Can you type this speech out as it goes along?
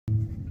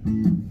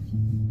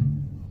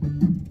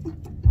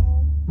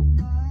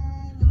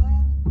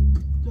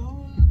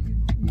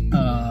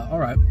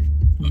Alright.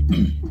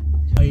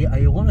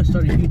 I want to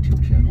start a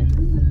YouTube channel.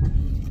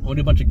 I want to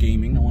do a bunch of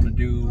gaming. I want to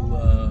do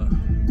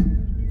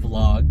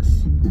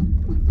vlogs,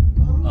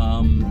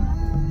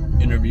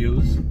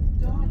 interviews,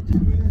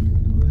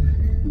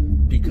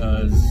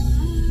 because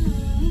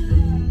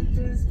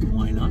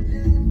why not?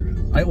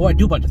 I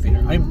do a bunch of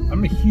theater.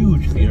 I'm a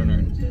huge theater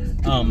nerd.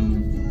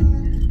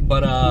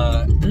 But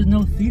there's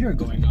no theater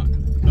going on,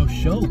 no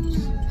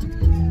shows.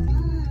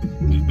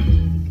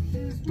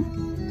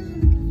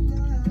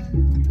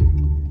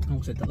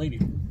 Almost hit that lady.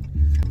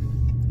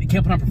 You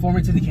can't put on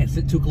performances. You can't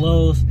sit too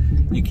close.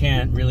 You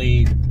can't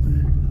really.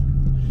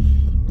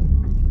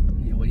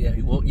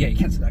 Yeah, you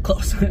can't sit that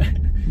close. Are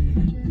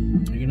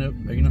you gonna?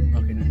 Okay, no,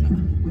 you're not.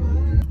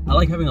 I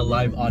like having a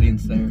live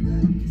audience there.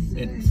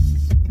 It's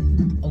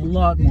a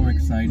lot more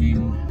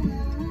exciting.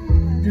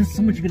 There's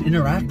so much you can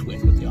interact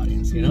with the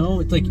audience, you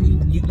know? It's like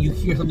you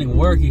hear something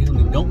work, you hear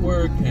something don't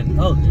work, and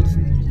oh, there's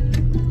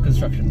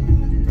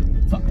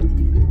construction. Fuck.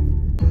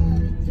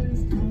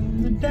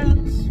 The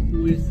dance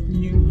with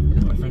you.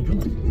 That's my friend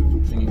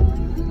Julian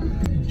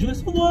singing.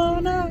 Just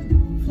wanna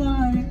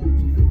fly.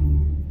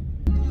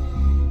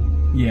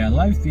 Yeah,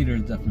 live theater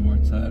is definitely where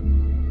it's at.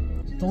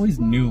 It's always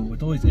new,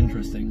 it's always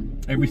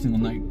interesting. Every single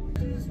night.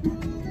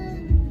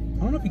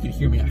 I don't know if you can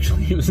hear me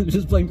actually. It was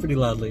just playing pretty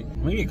loudly.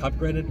 Am I gonna get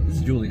copyrighted? This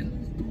is Julian.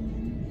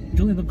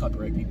 Julian, don't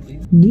copyright me,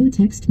 please. New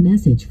text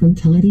message from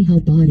Toddy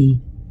Hot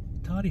Body.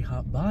 Toddy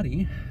Hot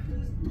Body?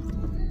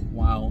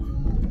 Wow.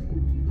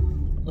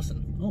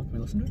 Listen. Oh, can we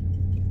listen to it?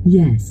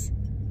 Yes.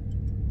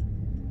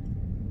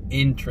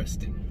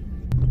 Interesting.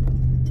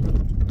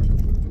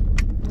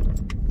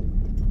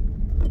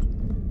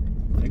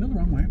 Did I go the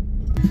wrong way?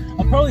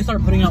 I'll probably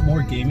start putting out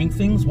more gaming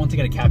things once I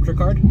get a capture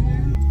card.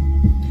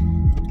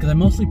 Because I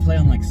mostly play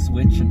on like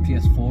Switch and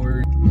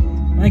PS4.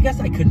 And I guess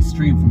I could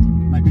stream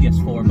from my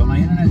PS4, but my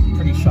internet's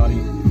pretty shoddy.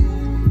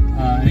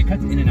 And it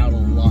cuts in and out a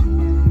lot.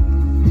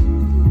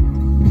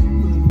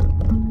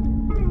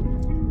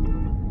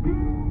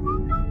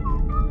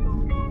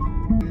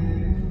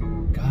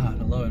 God,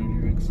 I love energy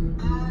drinks.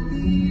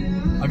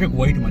 I drink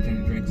way too much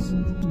energy drinks.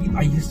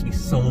 I used to be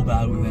so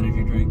bad with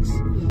energy drinks.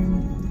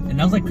 And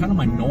that was like kind of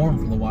my norm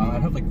for a while.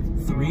 I'd have like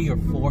 3 or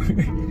 4 per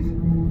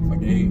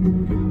day.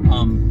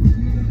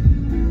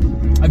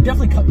 I've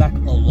definitely cut back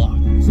a lot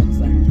since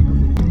then.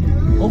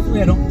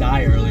 Hopefully I don't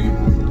die early.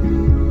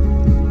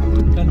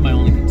 Kind of my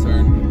only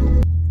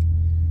concern.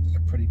 It's a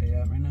pretty day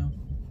out right now.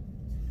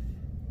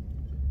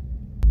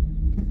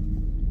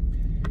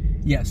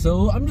 Yeah,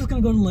 so I'm just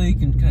gonna go to the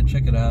lake and kind of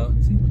check it out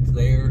and see what's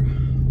there.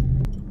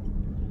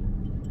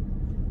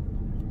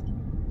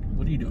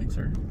 What are you doing,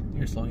 sir?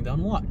 You're slowing down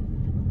a lot.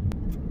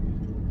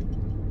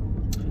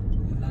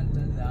 La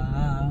la la,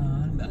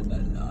 la la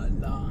la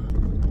la.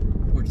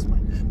 Where's just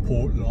mine?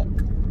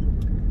 Portlock.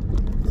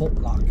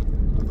 Portlock.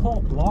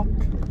 Portlock.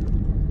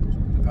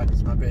 I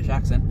practice my British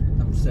accent.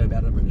 I'm so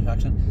bad at a British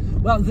accent.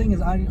 Well, the thing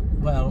is,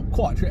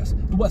 quite, yes.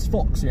 The West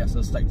Forks, yes,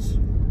 the States.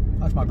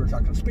 That's my British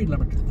accent. Speed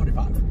limit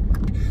 35.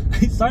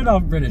 I started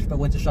off British, but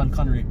went to Sean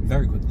Connery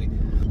very quickly.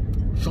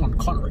 Sean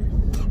Connery.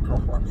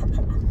 Sean Connery.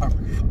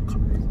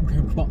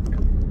 James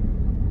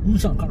Bond.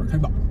 Sean Connery.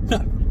 James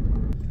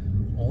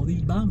Bond. All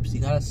these bumps,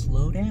 you gotta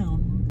slow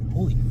down.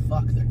 Holy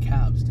fuck, they're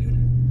calves, dude.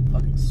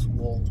 Fucking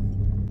swole.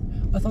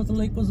 I thought the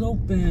lake was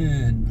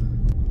open.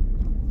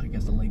 I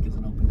guess the lake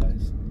isn't open,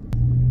 guys.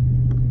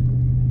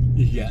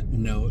 Yeah,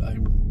 no,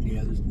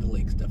 the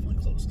lake's definitely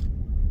closed.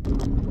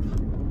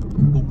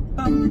 Boom,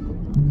 bum,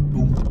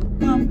 boom,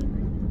 bum,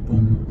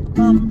 boom,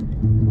 bum,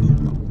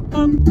 boom,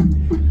 bum.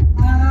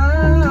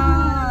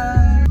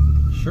 Ah,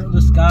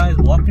 shirtless guys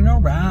walking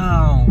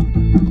around.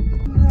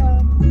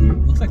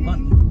 Looks like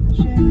fun.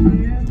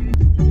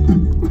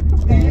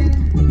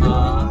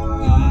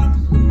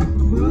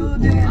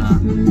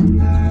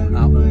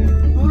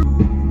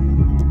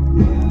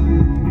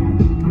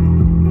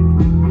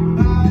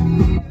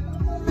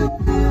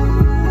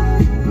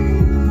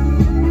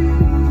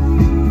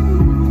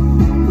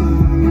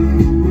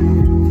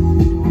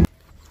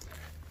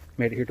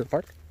 Made it here to the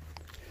park.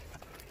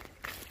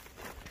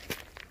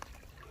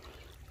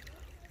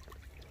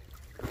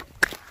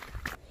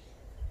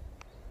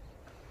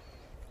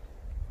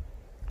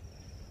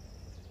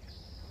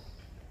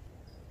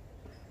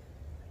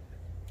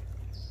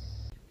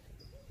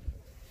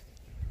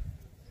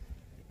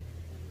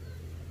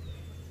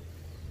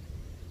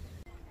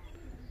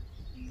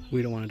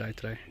 We don't want to die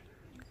today.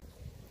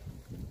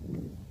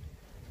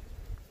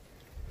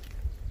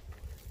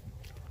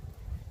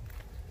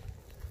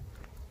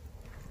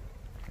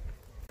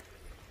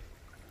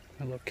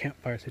 I love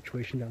campfire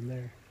situation down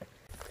there.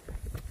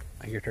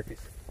 I hear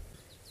turkeys.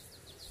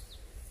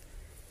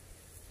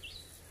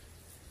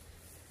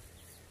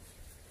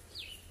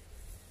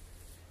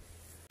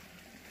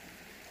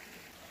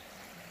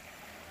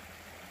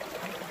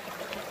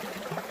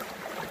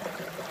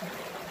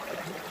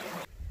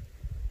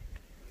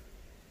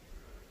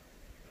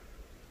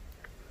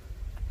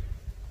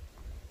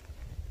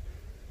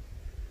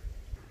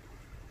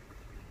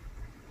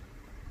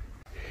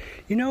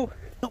 You know,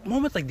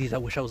 moments like these, I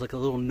wish I was like a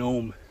little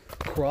gnome.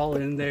 Crawl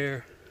in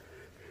there,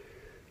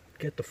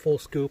 get the full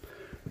scoop.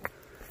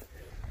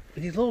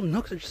 These little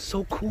nooks are just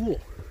so cool.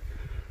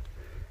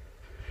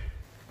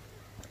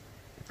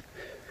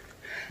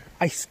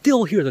 I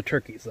still hear the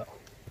turkeys though.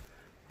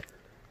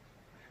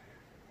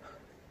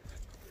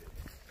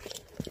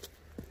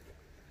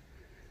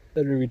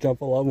 That made me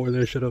jump a lot more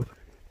than I should have.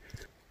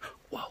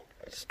 Whoa,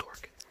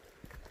 stork.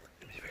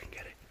 Let me see if I can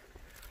get it.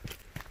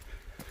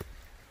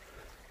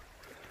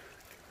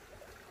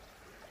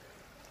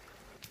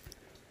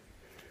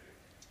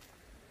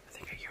 I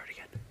think I hear it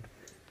again.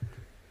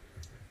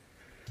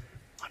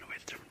 Oh no, wait,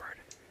 it's a different bird.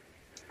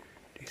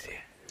 Do you see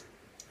it?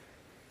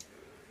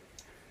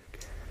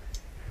 Okay.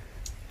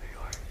 There you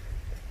are.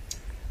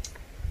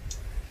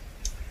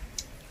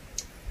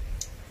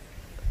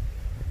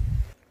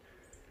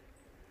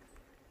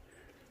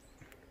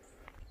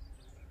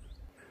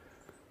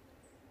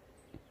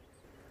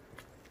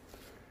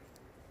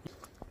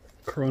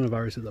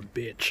 Coronavirus is a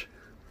bitch.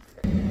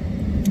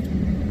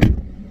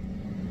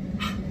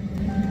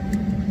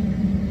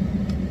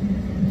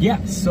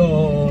 Yeah,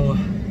 so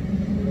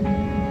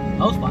that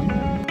was fun.